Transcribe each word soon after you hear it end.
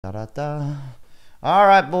Da, da, da. All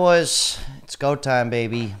right, boys, it's go time,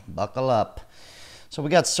 baby. Buckle up. So we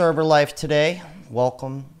got server life today.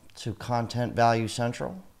 Welcome to Content Value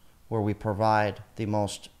Central, where we provide the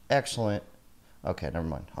most excellent. Okay, never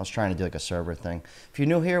mind. I was trying to do like a server thing. If you're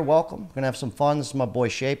new here, welcome. We're gonna have some fun. This is my boy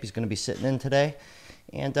Shape. He's gonna be sitting in today,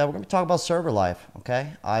 and we're gonna be talking about server life.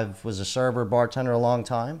 Okay, I was a server bartender a long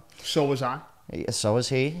time. So was I. Yeah, so is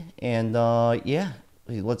he. And yeah,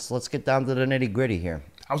 let's get down to the nitty gritty here.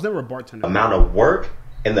 I was never a bartender. Amount of work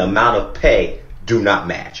and the amount of pay do not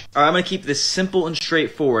match. All right, I'm going to keep this simple and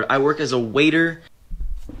straightforward. I work as a waiter.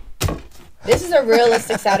 This is a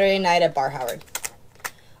realistic Saturday night at Bar Howard.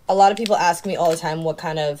 A lot of people ask me all the time, what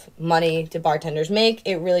kind of money do bartenders make?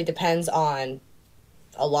 It really depends on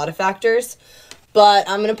a lot of factors. But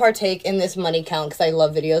I'm going to partake in this money count because I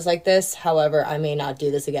love videos like this. However, I may not do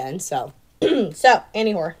this again. So,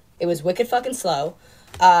 anyhow, it was wicked fucking slow.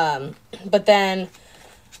 But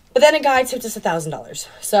then a guy tipped us $1,000.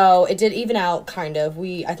 So it did even out, kind of.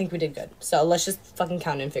 I think we did good. So let's just fucking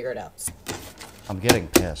count and figure it out. I'm getting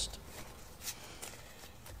pissed.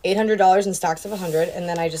 $800 in stocks of 100, and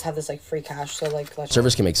then I just have this like free cash. So like,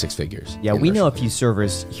 servers can make six figures. Yeah, we know a few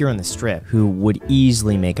servers here on the strip who would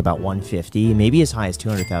easily make about 150, maybe as high as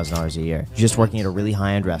 $200,000 a year, just working at a really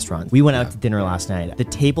high-end restaurant. We went out to dinner last night. The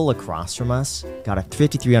table across from us got a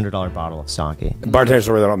 $5,300 bottle of sake. Bartenders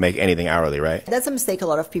really don't make anything hourly, right? That's a mistake a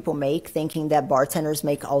lot of people make, thinking that bartenders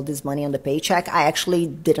make all this money on the paycheck. I actually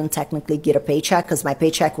didn't technically get a paycheck because my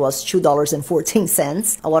paycheck was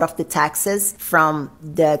 $2.14. A lot of the taxes from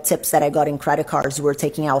the tips that I got in credit cards were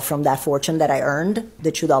taken out from that fortune that I earned,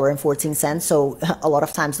 the $2.14. So a lot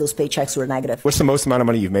of times those paychecks were negative. What's the most amount of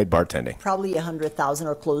money you've made bartending? Probably 100,000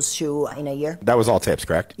 or close to in a year. That was all tips,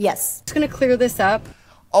 correct? Yes. just gonna clear this up.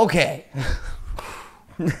 Okay.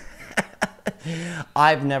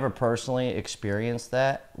 I've never personally experienced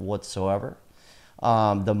that whatsoever.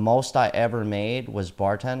 The most I ever made was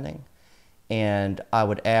bartending, and I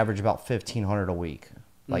would average about $1,500 a week,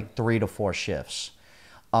 like 3 to 4 shifts.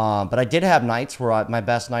 But I did have nights where my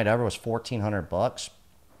best night ever was $1,400,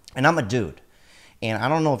 and I'm a dude. And I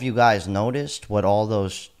don't know if you guys noticed what all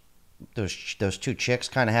those two chicks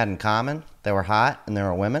kind of had in common. They were hot and they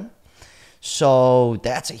were women. So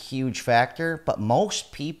that's a huge factor. But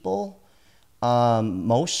most people,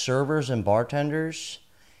 most servers and bartenders,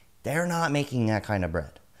 they're not making that kind of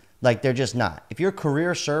bread. Like, they're just not. If you're a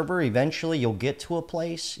career server, eventually you'll get to a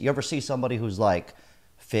place. You ever see somebody who's like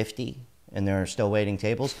 50 and they're still waiting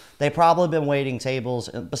tables? They've probably been waiting tables,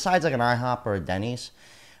 besides like an IHOP or a Denny's,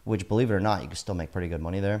 which, believe it or not, you can still make pretty good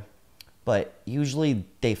money there. But usually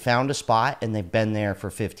they found a spot and they've been there for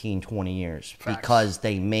 15, 20 years. Facts. Because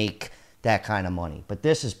they make that kind of money. But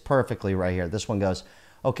this is perfectly right here. This one goes,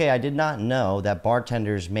 okay, I did not know that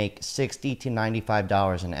bartenders make $60 to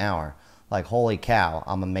 $95 an hour. Like, holy cow,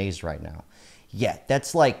 I'm amazed right now. Yeah,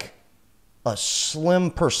 that's like a slim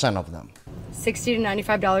percent of them. $60 to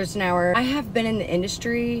 $95 an hour. I have been in the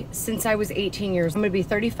industry since I was 18 years. I'm gonna be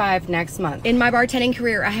 35 next month. In my bartending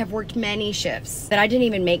career, I have worked many shifts that I didn't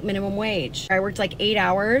even make minimum wage. I worked like 8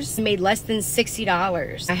 hours, made less than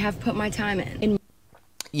 $60. I have put my time in.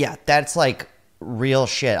 Yeah, that's like real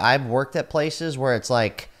shit. I've worked at places where it's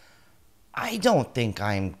like, I don't think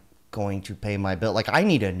I'm going to pay my bill. Like, I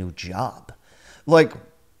need a new job. Like,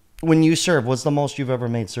 when you serve, what's the most you've ever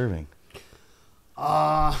made serving?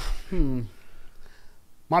 My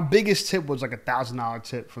biggest tip was like $1,000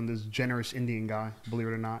 tip from this generous Indian guy, believe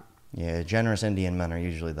it or not. Yeah, generous Indian men are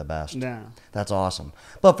usually the best. Yeah. That's awesome.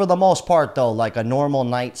 But for the most part, though, like a normal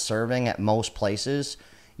night serving at most places,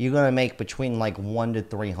 you're going to make between like 1 to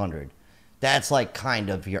 300. That's like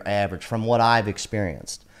kind of your average from what I've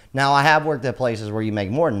experienced. Now, I have worked at places where you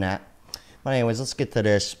make more than that. But anyways, let's get to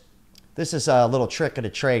this. This is a little trick of the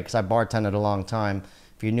trade because I bartended a long time.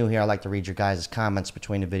 If you're new here, I like to read your guys' comments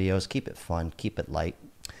between the videos. Keep it fun. Keep it light.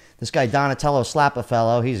 This guy, Donatello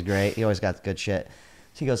Slapafellow, he's great. He always got good shit.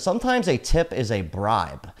 So he goes, sometimes a tip is a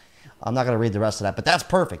bribe. I'm not going to read the rest of that, but that's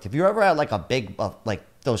perfect. If you're ever at like a big, like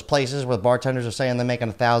those places where bartenders are saying they're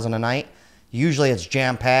making $1,000 a night, usually it's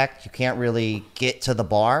jam-packed. You can't really get to the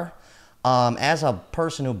bar. As a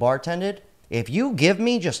person who bartended, if you give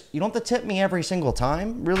me you don't have to tip me every single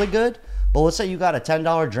time really good, but let's say you got a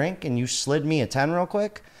 $10 drink and you slid me a 10 real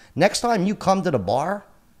quick. Next time you come to the bar,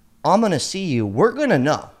 I'm going to see you. We're going to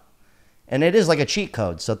know. And it is like a cheat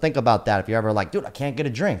code. So think about that. If you're ever like, dude, I can't get a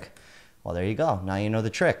drink. Well, there you go. Now you know the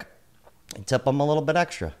trick. And tip them a little bit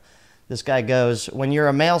extra. This guy goes, when you're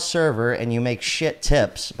a male server and you make shit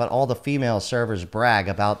tips, but all the female servers brag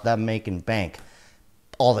about them making bank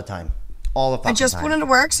all the time. All the fucking I just time. put into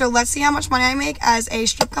work, so let's see how much money I make as a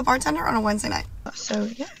strip club bartender on a Wednesday night. So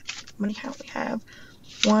yeah, money count. We have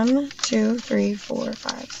 1, 2, 3, 4,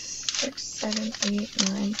 5, 6, 7, 8,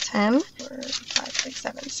 9, 10, 4, 5, 6,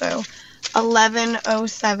 7. So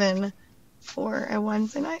 11:07 for a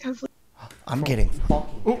Wednesday night. Hopefully. I'm getting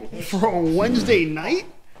For a Wednesday night?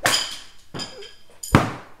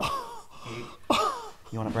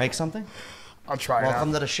 You want to break something? I'll try Welcome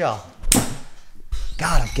it to the show.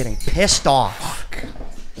 God, I'm getting pissed off.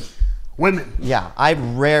 Women. Yeah, I've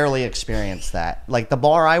rarely experienced that. Like the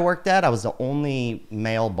bar I worked at, I was the only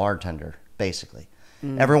male bartender, basically.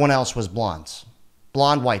 Everyone else was blondes.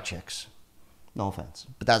 Blonde white chicks. No offense,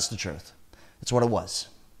 but that's the truth. That's what it was.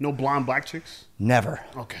 No blonde black chicks? Never.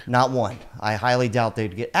 Okay. Not one. I highly doubt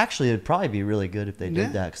they'd get... Actually, it would probably be really good if they did Yeah.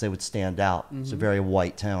 that because they would stand out. It's a very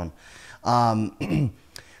white town.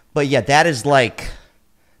 But yeah, that is like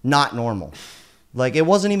not normal. Like it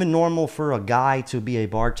wasn't even normal for a guy to be a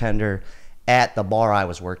bartender at the bar I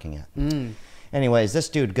was working at. Anyways, this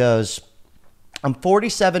dude goes, I'm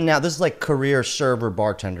 47 now. This is like career server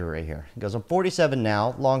bartender right here. He goes, I'm 47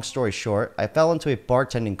 now. Long story short, I fell into a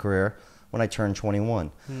bartending career when I turned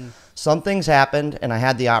 21. Some things happened and I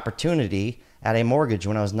had the opportunity at a mortgage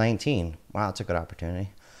when I was 19. Wow, it's a good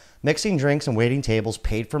opportunity. Mixing drinks and waiting tables,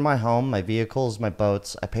 paid for my home, my vehicles, my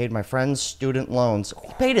boats. I paid my friend's student loans.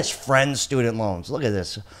 He paid his friend's student loans. Look at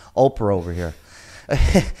this. Oprah over here.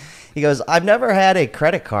 He goes, I've never had a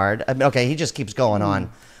credit card. I mean, okay, he just keeps going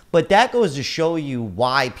on. But that goes to show you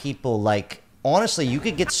why people, like, honestly, you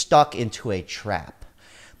could get stuck into a trap.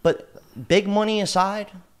 But big money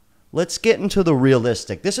aside, let's get into the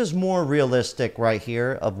realistic. This is more realistic right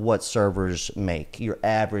here of what servers make, your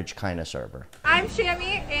average kind of server. I'm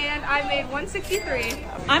Shammy, and I made 163.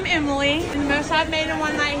 I'm Emily, and the most I've made in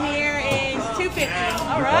one night here is 250.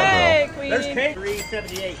 All right, Queen. There's Kate.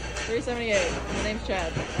 378. 378. My name's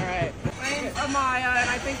Chad. All right. My name's Amaya, and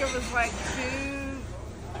I think it was like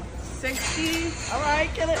 260. All right,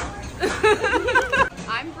 kill it.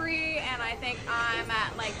 I'm Bree, and I think I'm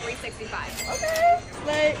at like 365.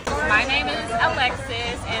 Okay. My name is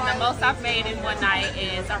Alexis, and the most I've made in one night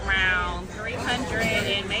is around $300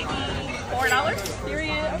 and maybe $4.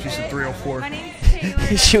 Period. Okay. She said 304. My name's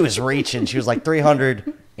Taylor. She was reaching. She was like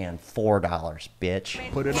 $304,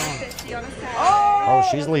 bitch. Put it on. Oh,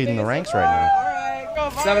 she's leading the ranks right now. All right, go.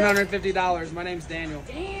 $750. My name's Daniel.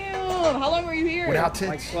 Damn. How long were you here? Without tits.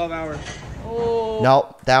 Like 12 hours. Oh.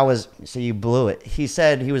 No, that was, so you blew it. He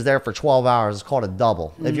said he was there for 12 hours. It's called a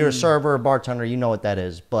double. If you're a server or bartender, you know what that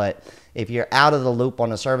is. But if you're out of the loop on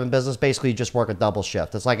the serving business, basically you just work a double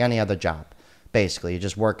shift. It's like any other job. Basically, you're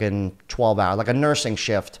just working 12 hours, like a nursing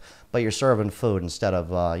shift, but you're serving food instead of,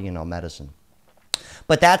 medicine.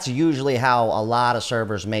 But that's usually how a lot of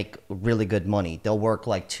servers make really good money. They'll work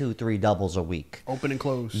like 2-3 doubles a week. Open and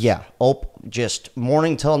close. Yeah. Just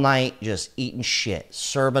morning till night, just eating shit,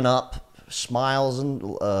 serving up smiles and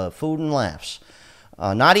food and laughs.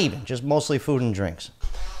 Not even, just mostly food and drinks.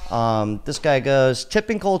 This guy goes,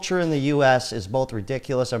 tipping culture in the U.S. is both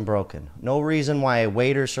ridiculous and broken. No reason why a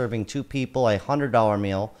waiter serving 2 people a $100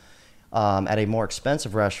 meal at a more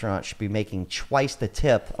expensive restaurant should be making twice the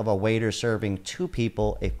tip of a waiter serving 2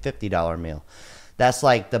 people a $50 meal. That's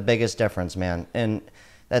like the biggest difference, man. And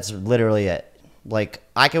that's literally it. Like,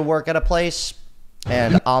 I could work at a place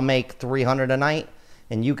and I'll make $300 a night.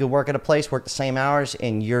 And you could work at a place, work the same hours,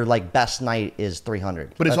 and your like best night is $300.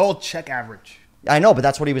 But it's all check average. I know, but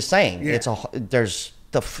that's what he was saying. Yeah. There's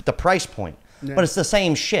the price point, Yeah. but it's the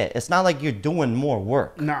same shit. It's not like you're doing more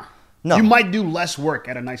work. Nah. No. You might do less work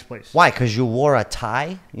at a nice place. Why? Because you wore a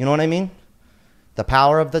tie. You know what I mean? The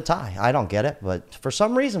power of the tie. I don't get it, but for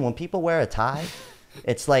some reason, when people wear a tie,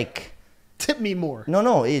 it's like tip me more.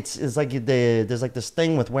 No, it's like there's like this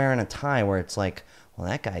thing with wearing a tie where it's like, well,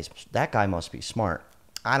 that guy must be smart.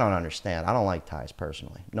 I don't understand. I don't like ties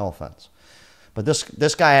personally. No offense. But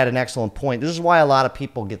this guy had an excellent point. This is why a lot of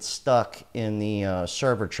people get stuck in the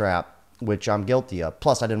server trap, which I'm guilty of.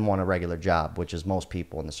 Plus, I didn't want a regular job, which is most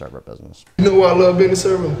people in the server business. You know why I love being a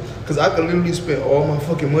server? Because I could literally spend all my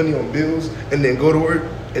fucking money on bills and then go to work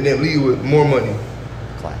and then leave with more money.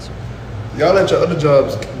 Classic. Y'all at your other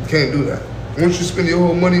jobs can't do that. Once you spend your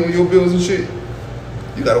whole money on your bills and shit,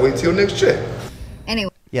 you gotta wait till your next check.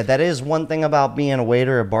 Anyway. Yeah, that is one thing about being a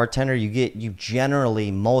waiter or bartender. You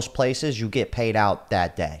generally, most places, you get paid out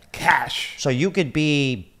that day. Cash. So you could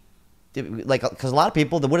be, like, because a lot of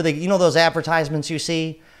people, what do they, those advertisements you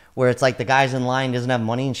see where it's like the guy's in line doesn't have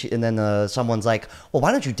money and then someone's like, well,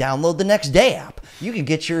 why don't you download the Next Day app? You can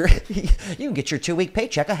get your 2-week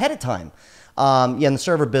paycheck ahead of time. Yeah, in the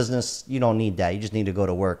server business, you don't need that. You just need to go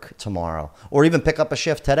to work tomorrow or even pick up a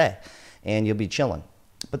shift today. and you'll be chilling.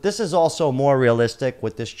 But this is also more realistic,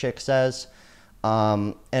 what this chick says.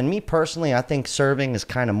 And me personally, I think serving is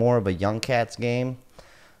kind of more of a young cat's game.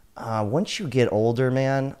 Once you get older,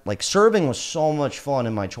 man, like serving was so much fun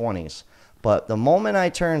in my 20s. But the moment I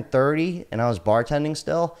turned 30 and I was bartending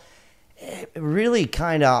still, it really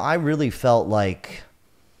kind of, I really felt like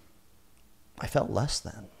I felt less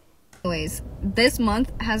than. Anyways, this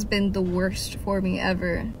month has been the worst for me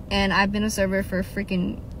ever. And I've been a server for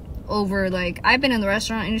freaking over, like, I've been in the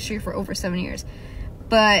restaurant industry for over 7 years.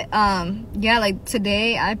 But, yeah, like,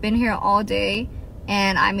 today, I've been here all day,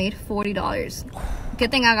 and I made $40.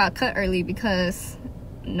 Good thing I got cut early, because,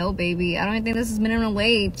 no, baby, I don't even think this is minimum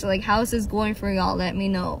wage. Like, how is this going for y'all? Let me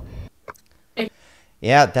know.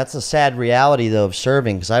 Yeah, that's a sad reality, though, of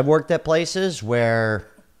serving, because I've worked at places where,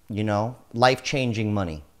 you know, life-changing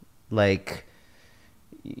money. Like,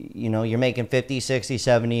 you know, you're making 50, 60,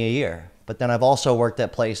 70 a year. But then I've also worked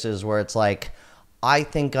at places where it's like, I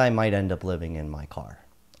think I might end up living in my car.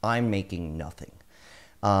 I'm making nothing.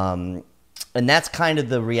 And that's kind of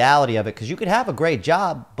the reality of it, because you could have a great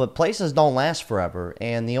job, but places don't last forever.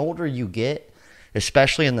 And the older you get,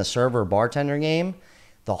 especially in the server bartender game,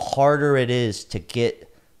 the harder it is to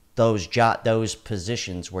get those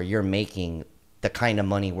positions where you're making the kind of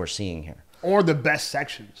money we're seeing here. Or the best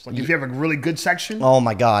sections. Like if you have a really good section. Oh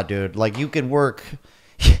my God, dude. Like you could work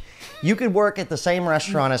at the same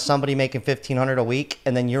restaurant as somebody making $1,500 a week,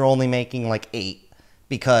 and then you're only making like $8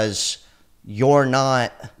 because you're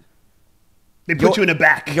not. They put you in the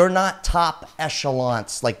back. You're not top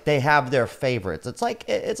echelons. Like they have their favorites. It's like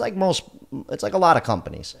a lot of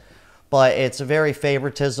companies, but it's a very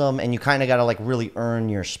favoritism, and you kind of got to like really earn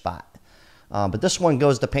your spot. But this one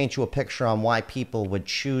goes to paint you a picture on why people would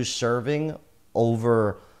choose serving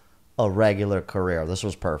over a regular career. This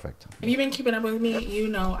was perfect. If you've been keeping up with me, you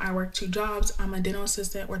know I work 2 jobs. I'm a dental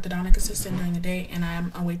assistant, orthodontic assistant during the day, and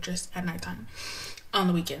I'm a waitress at nighttime on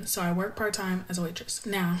the weekends. So I work part-time as a waitress.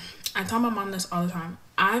 Now, I tell my mom this all the time.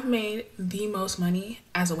 I've made the most money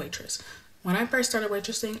as a waitress. When I first started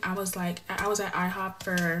waitressing, I was at IHOP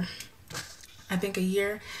for, I think, a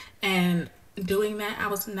year, and doing that, I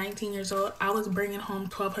was 19 years old. I was bringing home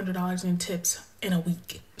 $1,200 in tips in a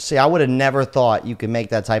week. See, I would have never thought you could make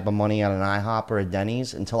that type of money on an IHOP or a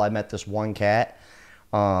Denny's until I met this one cat.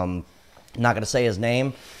 I'm not going to say his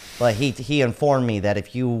name, but he informed me that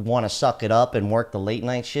if you want to suck it up and work the late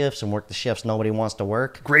night shifts and work the shifts nobody wants to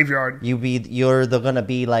work, graveyard, you're going to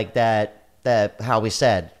be like that how we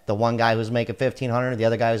said, the one guy who's making $1,500, the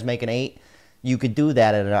other guy who's making $8. You could do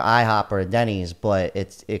that at an IHOP or a Denny's, but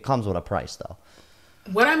it comes with a price, though.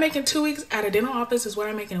 What I make in 2 weeks at a dental office is what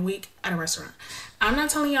I make in a week at a restaurant. I'm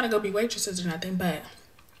not telling y'all to go be waitresses or nothing, but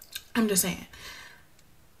I'm just saying.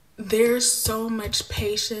 There's so much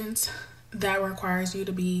patience that requires you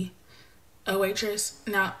to be a waitress.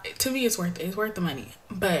 Now, to me, it's worth it. It's worth the money,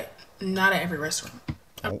 but not at every restaurant.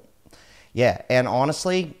 Yeah, and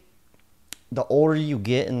honestly, the older you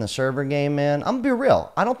get in the server game, man, I'm gonna be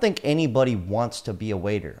real. I don't think anybody wants to be a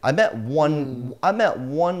waiter. I met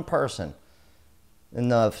one person in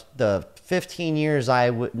the 15 years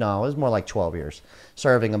it was more like 12 years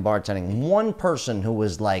serving and bartending. One person who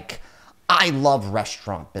was like, I love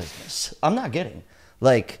restaurant business. I'm not kidding.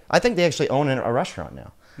 Like, I think they actually own a restaurant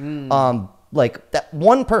now. Like that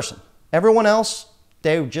one person. Everyone else,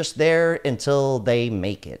 they're just there until they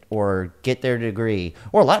make it or get their degree.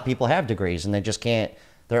 Or a lot of people have degrees and they just can't,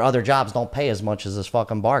 their other jobs don't pay as much as this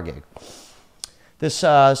fucking bar gig. This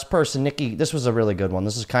person, Nikki, this was a really good one.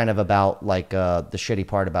 This is kind of about like the shitty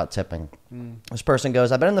part about tipping. This person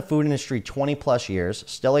goes, I've been in the food industry 20 plus years,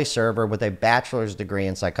 still a server with a bachelor's degree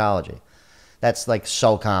in psychology. That's like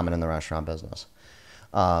so common in the restaurant business.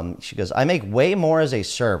 She goes, I make way more as a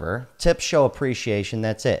server. Tips show appreciation,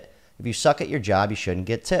 that's it. If you suck at your job, you shouldn't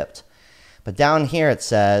get tipped. But down here it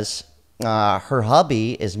says, her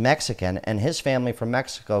hubby is Mexican, and his family from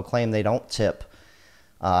Mexico claim they don't tip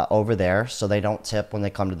over there, so they don't tip when they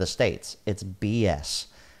come to the States. It's BS.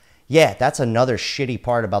 Yeah, that's another shitty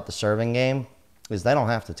part about the serving game, is they don't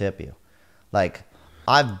have to tip you. Like,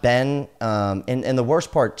 I've been, and the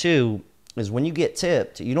worst part, too, is when you get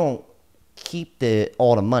tipped, you don't keep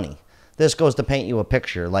all the money. This goes to paint you a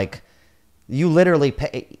picture. Like, you literally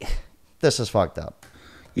pay... This is fucked up.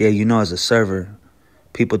 Yeah, you know, as a server,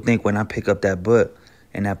 people think when I pick up that book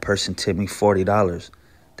and that person tipped me $40,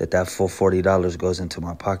 that full $40 goes into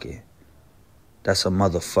my pocket. That's a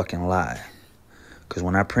motherfucking lie. Because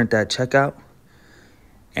when I print that check out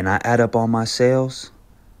and I add up all my sales,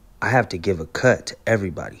 I have to give a cut to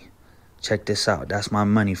everybody. Check this out. That's my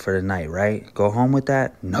money for the night, right? Go home with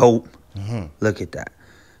that? Nope. Look at that.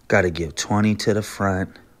 Got to give 20 to the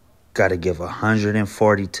front, Gotta give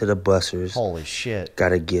 140 to the bussers. Holy shit.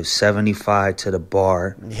 Gotta give 75 to the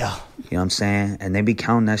bar. Yeah. You know what I'm saying? And they be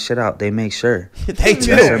counting that shit out. They make sure. They do. That's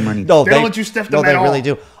their money. No, They don't let you stiff them no, they at really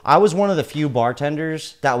all. do. I was one of the few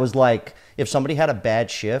bartenders that was like, if somebody had a bad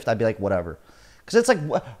shift, I'd be like, whatever. Because it's like,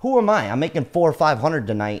 who am I? I'm making $400 or $500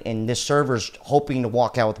 tonight, and this server's hoping to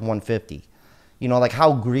walk out with 150. You know, like,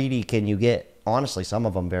 how greedy can you get? Honestly, some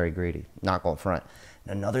of them very greedy. Not going front.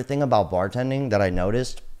 Another thing about bartending that I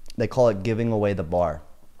noticed, they call it giving away the bar.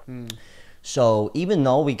 So even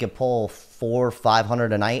though we could pull $400 or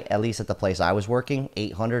 $500 a night, at least at the place I was working,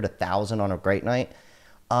 $800, $1,000 on a great night,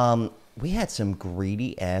 we had some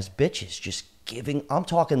greedy ass bitches just giving. I'm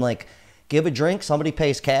talking like, give a drink, somebody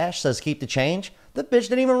pays cash, says keep the change. The bitch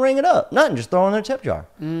didn't even ring it up. Nothing, just throw in their tip jar.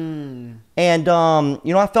 And,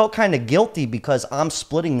 you know, I felt kind of guilty because I'm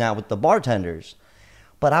splitting that with the bartenders.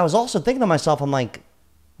 But I was also thinking to myself, I'm like,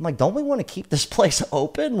 don't we want to keep this place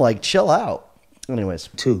open? Like, chill out. Anyways.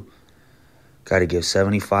 2, gotta give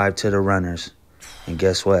 75 to the runners. And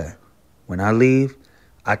guess what? When I leave,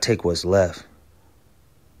 I take what's left.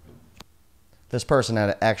 This person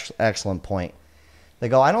had an excellent point. They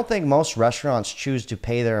go, I don't think most restaurants choose to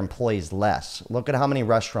pay their employees less. Look at how many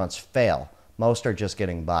restaurants fail. Most are just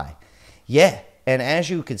getting by. Yeah, and as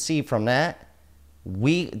you could see from that,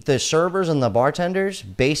 the servers and the bartenders,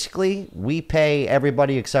 basically, we pay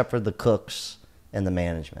everybody except for the cooks and the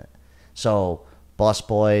management. So,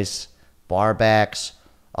 busboys, barbacks,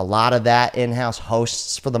 a lot of that in-house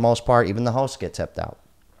hosts for the most part, even the hosts get tipped out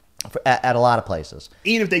at a lot of places.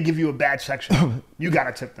 Even if they give you a bad section, you got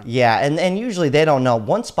to tip them. Yeah, and usually they don't know.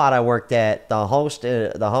 One spot I worked at, the host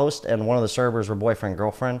and one of the servers were boyfriend,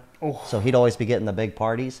 girlfriend. Oh. So he'd always be getting the big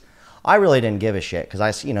parties. I really didn't give a shit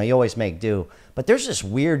because you always make do. But there's this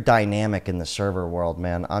weird dynamic in the server world,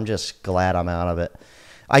 man. I'm just glad I'm out of it.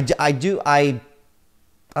 I don't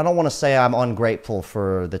want to say I'm ungrateful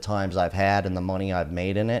for the times I've had and the money I've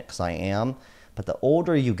made in it, because I am. But the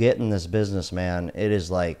older you get in this business, man, it is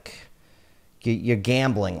like you're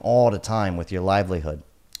gambling all the time with your livelihood.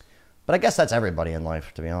 But I guess that's everybody in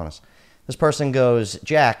life, to be honest. This person goes,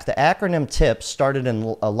 Jack, the acronym TIPS started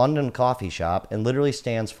in a London coffee shop and literally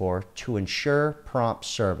stands for to ensure prompt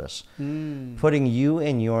service, putting you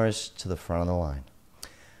and yours to the front of the line.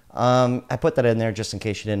 I put that in there just in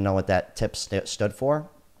case you didn't know what that TIPS stood for.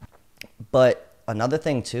 But another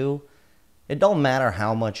thing, too, it don't matter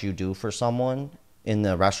how much you do for someone in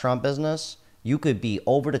the restaurant business. You could be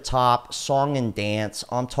over the top, song and dance.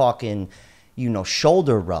 I'm talking,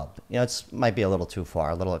 shoulder rub. It might be a little too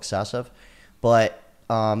far, a little excessive. But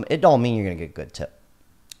it don't mean you're going to get a good tip.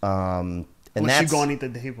 Unless you go and eat the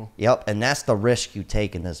table. Yep, and that's the risk you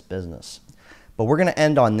take in this business. But we're going to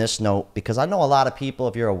end on this note because I know a lot of people,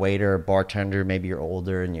 if you're a waiter, bartender, maybe you're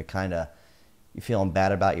older and you're feeling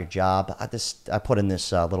bad about your job. I put in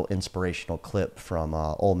this little inspirational clip from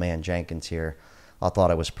Old Man Jenkins here. I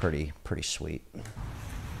thought it was pretty sweet.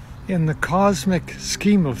 In the cosmic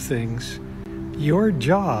scheme of things, your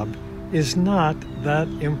job is not that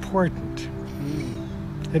important.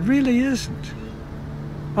 It really isn't.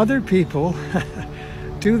 Other people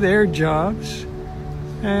do their jobs,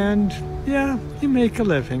 and yeah, you make a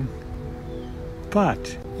living.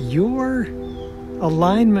 But your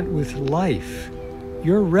alignment with life,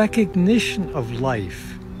 your recognition of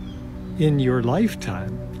life in your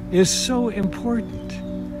lifetime is so important.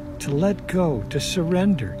 To let go, to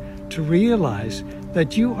surrender, to realize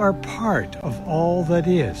that you are part of all that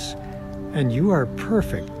is, and you are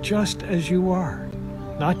perfect just as you are.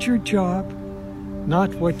 Not your job,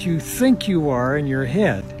 not what you think you are in your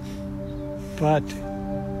head, but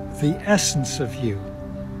the essence of you.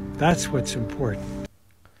 That's what's important.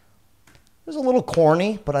 It was a little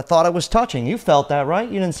corny, but I thought it was touching. You felt that, right?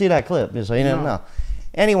 You didn't see that clip, so you didn't know.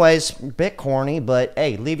 Anyways, a bit corny, but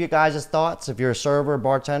hey, leave your guys' thoughts. If you're a server or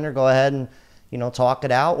bartender, go ahead and, talk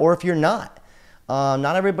it out. Or if you're not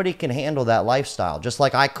everybody can handle that lifestyle, just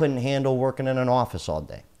like I couldn't handle working in an office all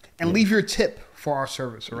day. And leave your tip for our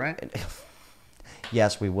service, all right?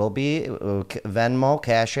 Yes, we will be. Venmo,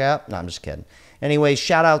 Cash App. No, I'm just kidding. Anyways,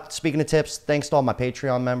 shout out, speaking of tips, thanks to all my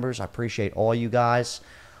Patreon members. I appreciate all you guys.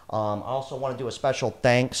 I also want to do a special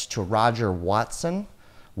thanks to Roger Watson.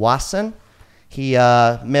 He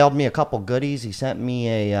mailed me a couple goodies. He sent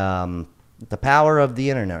me the power of the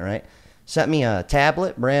internet, right? Sent me a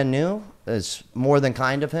tablet, brand new. It's more than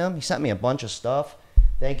kind of him. He sent me a bunch of stuff.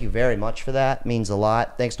 Thank you very much for that. It means a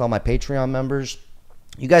lot. Thanks to all my Patreon members.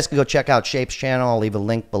 You guys can go check out Shape's channel. I'll leave a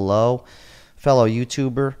link below. Fellow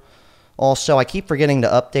YouTuber. Also, I keep forgetting to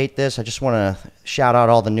update this. I just want to shout out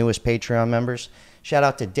all the newest Patreon members. Shout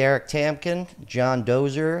out to Derek Tamkin, John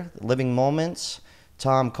Dozer, Living Moments,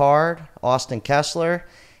 Tom Card, Austin Kessler,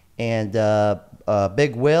 and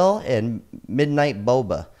Big Will, and Midnight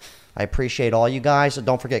Boba. I appreciate all you guys.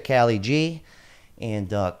 Don't forget Callie G. And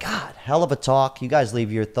God, hell of a talk. You guys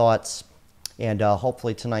leave your thoughts. And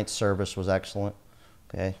hopefully tonight's service was excellent.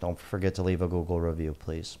 Okay, don't forget to leave a Google review,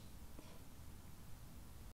 please.